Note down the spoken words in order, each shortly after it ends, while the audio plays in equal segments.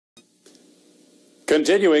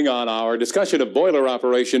Continuing on our discussion of boiler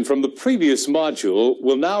operation from the previous module,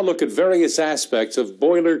 we'll now look at various aspects of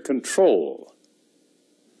boiler control.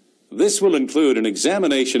 This will include an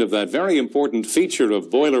examination of that very important feature of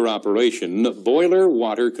boiler operation, boiler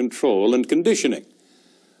water control and conditioning.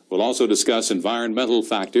 We'll also discuss environmental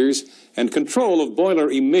factors and control of boiler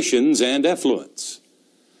emissions and effluents.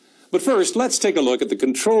 But first, let's take a look at the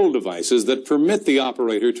control devices that permit the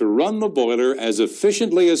operator to run the boiler as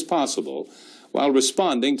efficiently as possible while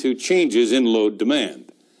responding to changes in load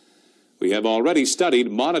demand. We have already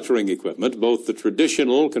studied monitoring equipment, both the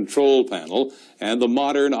traditional control panel and the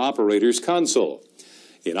modern operator's console.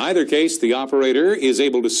 In either case, the operator is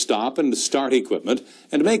able to stop and start equipment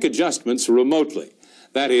and make adjustments remotely,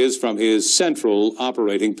 that is, from his central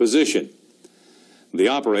operating position. The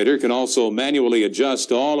operator can also manually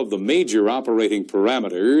adjust all of the major operating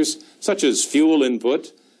parameters, such as fuel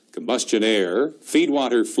input, combustion air, feed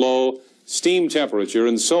water flow, steam temperature,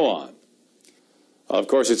 and so on. Of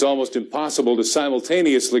course, it's almost impossible to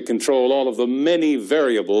simultaneously control all of the many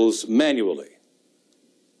variables manually.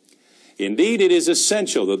 Indeed, it is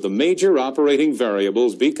essential that the major operating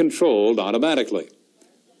variables be controlled automatically.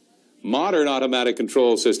 Modern automatic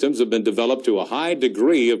control systems have been developed to a high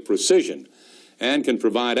degree of precision and can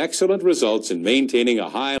provide excellent results in maintaining a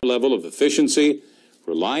high level of efficiency,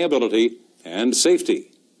 reliability, and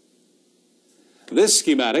safety. This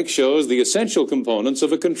schematic shows the essential components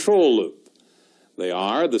of a control loop. They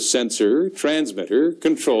are the sensor, transmitter,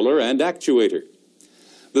 controller, and actuator.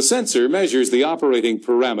 The sensor measures the operating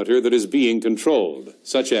parameter that is being controlled,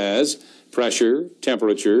 such as pressure,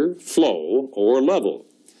 temperature, flow, or level.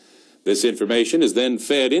 This information is then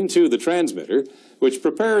fed into the transmitter, which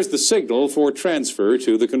prepares the signal for transfer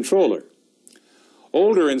to the controller.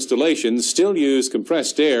 Older installations still use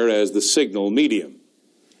compressed air as the signal medium.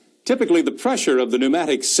 Typically, the pressure of the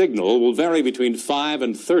pneumatic signal will vary between 5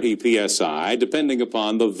 and 30 psi, depending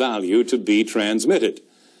upon the value to be transmitted.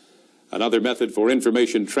 Another method for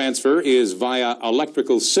information transfer is via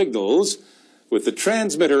electrical signals, with the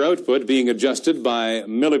transmitter output being adjusted by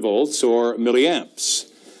millivolts or milliamps.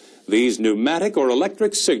 These pneumatic or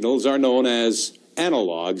electric signals are known as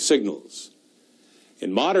analog signals.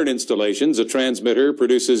 In modern installations, a transmitter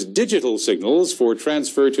produces digital signals for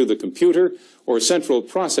transfer to the computer or central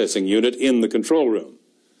processing unit in the control room.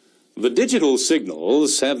 The digital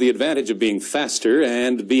signals have the advantage of being faster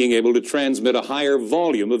and being able to transmit a higher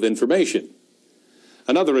volume of information.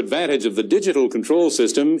 Another advantage of the digital control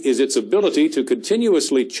system is its ability to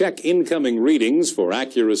continuously check incoming readings for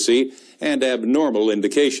accuracy and abnormal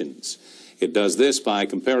indications. It does this by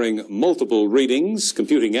comparing multiple readings,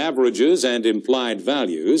 computing averages and implied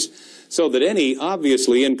values, so that any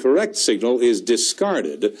obviously incorrect signal is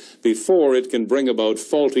discarded before it can bring about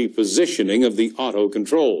faulty positioning of the auto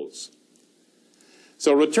controls.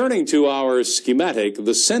 So returning to our schematic,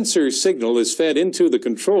 the sensor signal is fed into the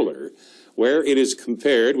controller, where it is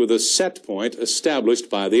compared with a set point established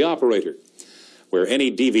by the operator. Where any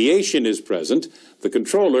deviation is present, the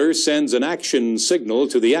controller sends an action signal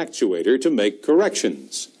to the actuator to make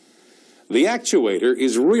corrections. The actuator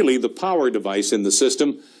is really the power device in the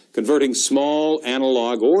system, converting small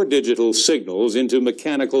analog or digital signals into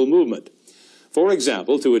mechanical movement. For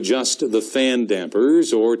example, to adjust the fan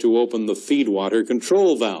dampers or to open the feed water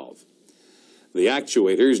control valve. The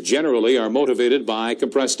actuators generally are motivated by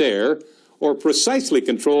compressed air or precisely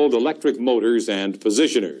controlled electric motors and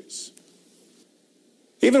positioners.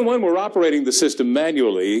 Even when we're operating the system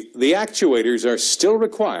manually, the actuators are still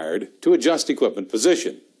required to adjust equipment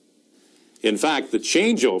position. In fact, the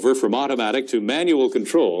changeover from automatic to manual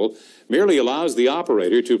control merely allows the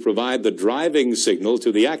operator to provide the driving signal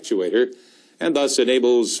to the actuator and thus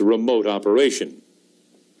enables remote operation.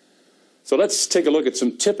 So let's take a look at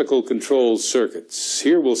some typical control circuits.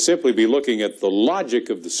 Here we'll simply be looking at the logic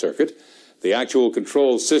of the circuit. The actual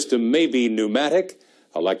control system may be pneumatic,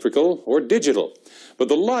 electrical, or digital, but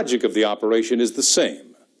the logic of the operation is the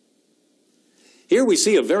same. Here we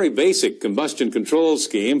see a very basic combustion control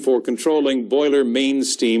scheme for controlling boiler main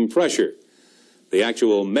steam pressure. The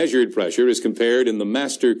actual measured pressure is compared in the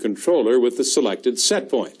master controller with the selected set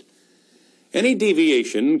point. Any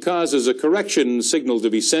deviation causes a correction signal to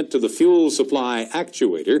be sent to the fuel supply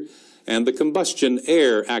actuator and the combustion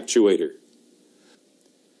air actuator.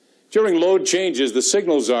 During load changes, the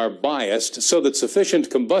signals are biased so that sufficient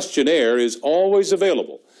combustion air is always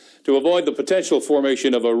available to avoid the potential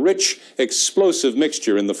formation of a rich, explosive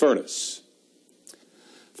mixture in the furnace.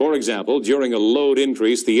 For example, during a load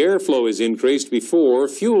increase, the airflow is increased before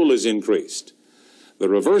fuel is increased. The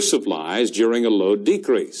reverse applies during a load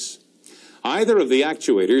decrease. Either of the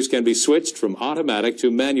actuators can be switched from automatic to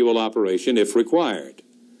manual operation if required.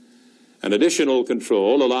 An additional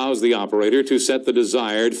control allows the operator to set the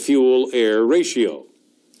desired fuel-air ratio.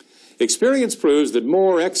 Experience proves that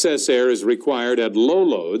more excess air is required at low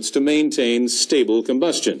loads to maintain stable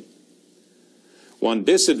combustion. One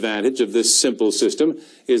disadvantage of this simple system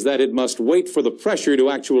is that it must wait for the pressure to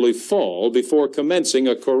actually fall before commencing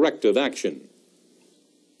a corrective action.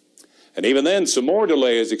 And even then, some more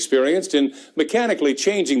delay is experienced in mechanically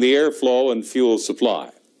changing the airflow and fuel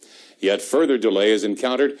supply. Yet further delay is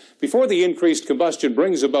encountered before the increased combustion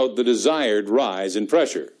brings about the desired rise in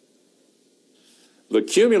pressure. The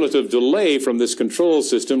cumulative delay from this control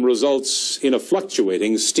system results in a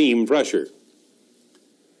fluctuating steam pressure.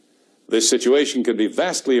 This situation can be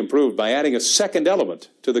vastly improved by adding a second element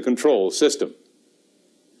to the control system.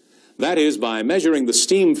 That is, by measuring the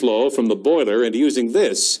steam flow from the boiler and using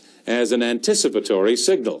this as an anticipatory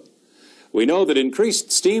signal. We know that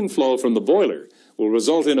increased steam flow from the boiler will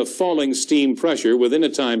result in a falling steam pressure within a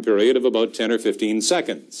time period of about 10 or 15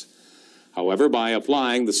 seconds. However, by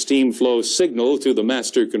applying the steam flow signal to the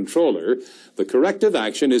master controller, the corrective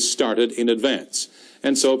action is started in advance,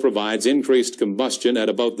 and so provides increased combustion at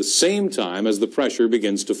about the same time as the pressure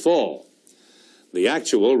begins to fall. The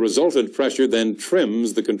actual resultant pressure then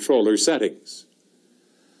trims the controller settings.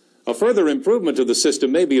 A further improvement of the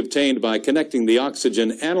system may be obtained by connecting the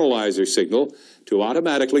oxygen analyzer signal to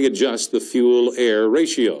automatically adjust the fuel-air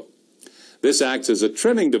ratio. This acts as a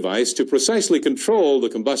trimming device to precisely control the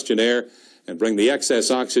combustion air and bring the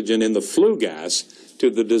excess oxygen in the flue gas to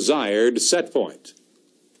the desired set point.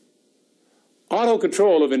 Auto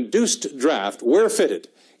control of induced draft, where fitted,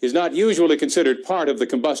 is not usually considered part of the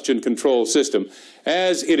combustion control system,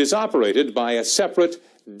 as it is operated by a separate,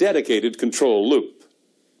 dedicated control loop.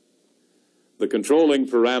 The controlling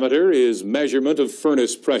parameter is measurement of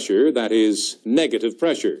furnace pressure, that is, negative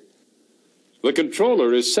pressure. The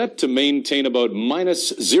controller is set to maintain about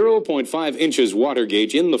minus 0.5 inches water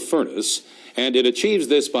gauge in the furnace, and it achieves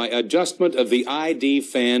this by adjustment of the ID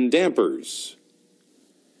fan dampers.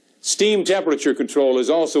 Steam temperature control is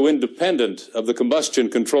also independent of the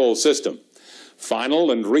combustion control system.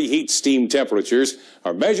 Final and reheat steam temperatures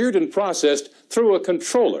are measured and processed through a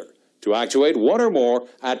controller to actuate one or more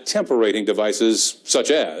attemperating devices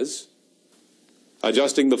such as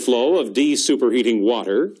adjusting the flow of de-superheating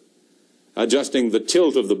water, adjusting the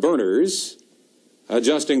tilt of the burners,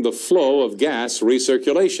 adjusting the flow of gas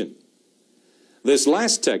recirculation. This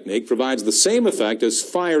last technique provides the same effect as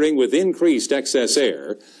firing with increased excess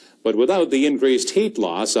air, but without the increased heat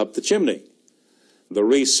loss up the chimney. The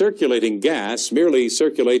recirculating gas merely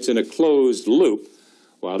circulates in a closed loop,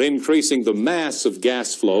 while increasing the mass of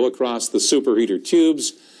gas flow across the superheater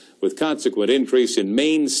tubes, with consequent increase in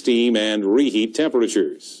main steam and reheat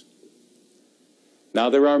temperatures. Now,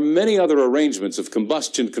 there are many other arrangements of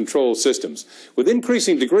combustion control systems with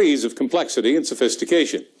increasing degrees of complexity and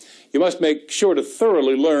sophistication. You must make sure to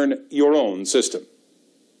thoroughly learn your own system.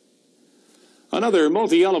 Another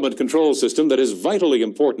multi-element control system that is vitally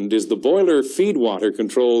important is the boiler feed water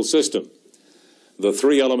control system. The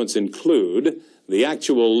three elements include the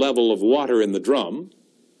actual level of water in the drum,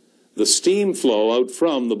 the steam flow out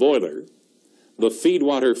from the boiler, the feed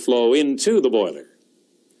water flow into the boiler.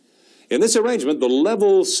 In this arrangement, the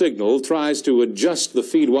level signal tries to adjust the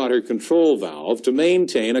feed water control valve to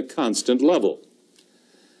maintain a constant level.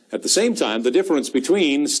 At the same time, the difference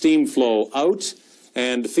between steam flow out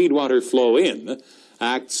and feed water flow in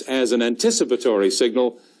acts as an anticipatory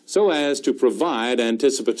signal so as to provide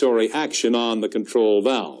anticipatory action on the control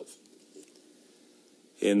valve.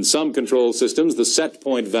 In some control systems, the set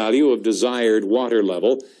point value of desired water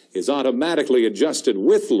level is automatically adjusted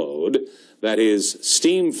with load, that is,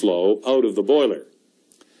 steam flow out of the boiler.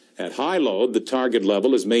 At high load, the target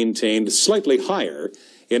level is maintained slightly higher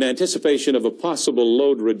in anticipation of a possible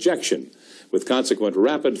load rejection, with consequent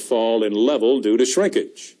rapid fall in level due to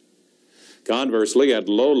shrinkage. Conversely, at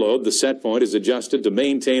low load, the set point is adjusted to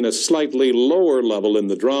maintain a slightly lower level in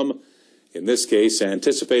the drum, in this case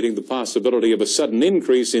anticipating the possibility of a sudden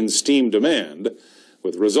increase in steam demand,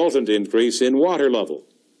 with resultant increase in water level.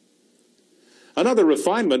 Another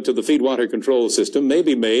refinement to the feed water control system may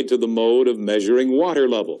be made to the mode of measuring water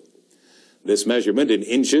level. This measurement in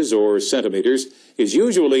inches or centimeters is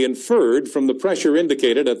usually inferred from the pressure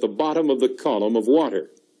indicated at the bottom of the column of water.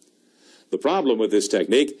 The problem with this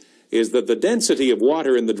technique is that the density of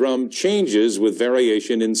water in the drum changes with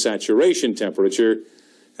variation in saturation temperature,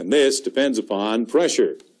 and this depends upon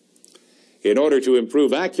pressure. In order to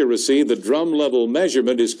improve accuracy, the drum level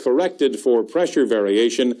measurement is corrected for pressure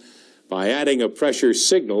variation by adding a pressure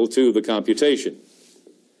signal to the computation.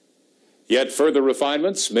 Yet further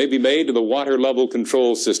refinements may be made to the water level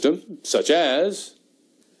control system, such as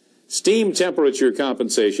steam temperature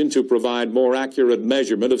compensation to provide more accurate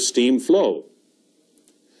measurement of steam flow,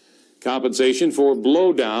 compensation for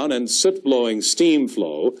blowdown and soot-blowing steam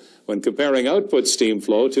flow when comparing output steam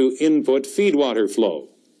flow to input feedwater flow.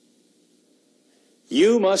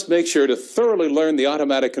 You must make sure to thoroughly learn the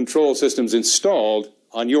automatic control systems installed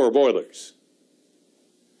on your boilers.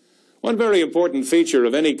 One very important feature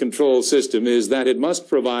of any control system is that it must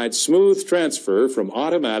provide smooth transfer from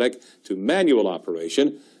automatic to manual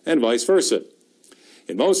operation and vice versa.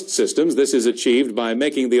 In most systems, this is achieved by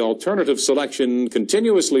making the alternative selection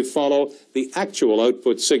continuously follow the actual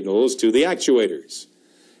output signals to the actuators.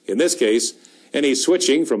 In this case, any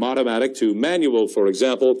switching from automatic to manual, for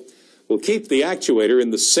example, will keep the actuator in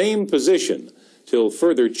the same position till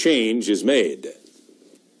further change is made.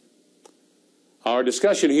 Our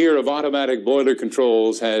discussion here of automatic boiler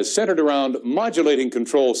controls has centered around modulating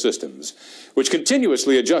control systems, which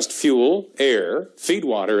continuously adjust fuel, air, feed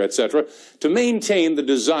water, etc., to maintain the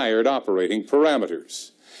desired operating parameters.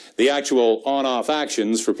 The actual on-off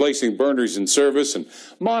actions for placing burners in service and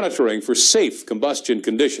monitoring for safe combustion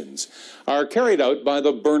conditions are carried out by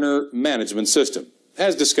the burner management system,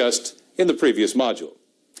 as discussed in the previous module.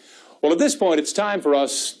 Well, at this point, it's time for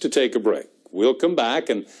us to take a break. We'll come back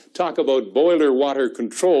and talk about boiler water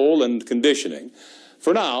control and conditioning.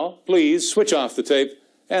 For now, please switch off the tape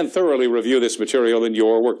and thoroughly review this material in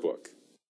your workbook.